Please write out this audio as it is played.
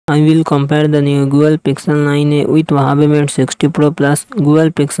I will compare the new Google Pixel 9a with Huawei Mate 60 Pro Plus. Google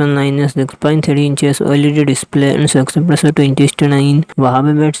Pixel 9a 6.3 inches OLED display and success ratio 20:9.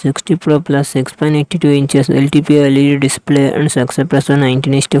 Huawei Mate 60 Pro Plus 6.82 inches LTP OLED display and success ratio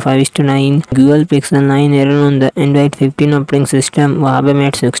 19:5:9. Google Pixel 9 run on the Android 15 operating system. Huawei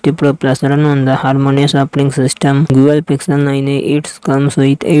Mate 60 Pro Plus run on the Harmonious operating system. Google Pixel 9a it comes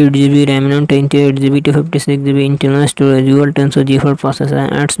with 8GB RAM and 28GB to 56GB internal storage. Dual Tensor G4 processor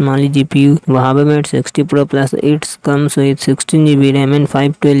and Mali GPU. Huawei Mate 60 Pro Plus it comes with 16GB RAM and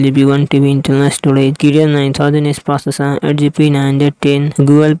 512GB 1TB internal storage. Kirin 9000 processor at GPU 910.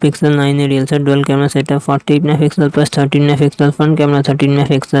 Google Pixel 9 real set dual camera setup 48 MP plus 13 MP front camera 13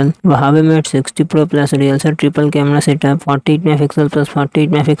 MP. Huawei Mate 60 Pro Plus real set triple camera setup 48 MP plus 48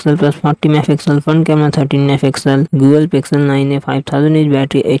 MP plus 40 MP front camera 13 MP. Google Pixel 9 5000 mAh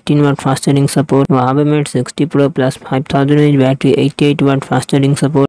battery 18W fast charging support. Huawei Mate 60 Pro Plus 5000 mAh battery 88W fast charging support.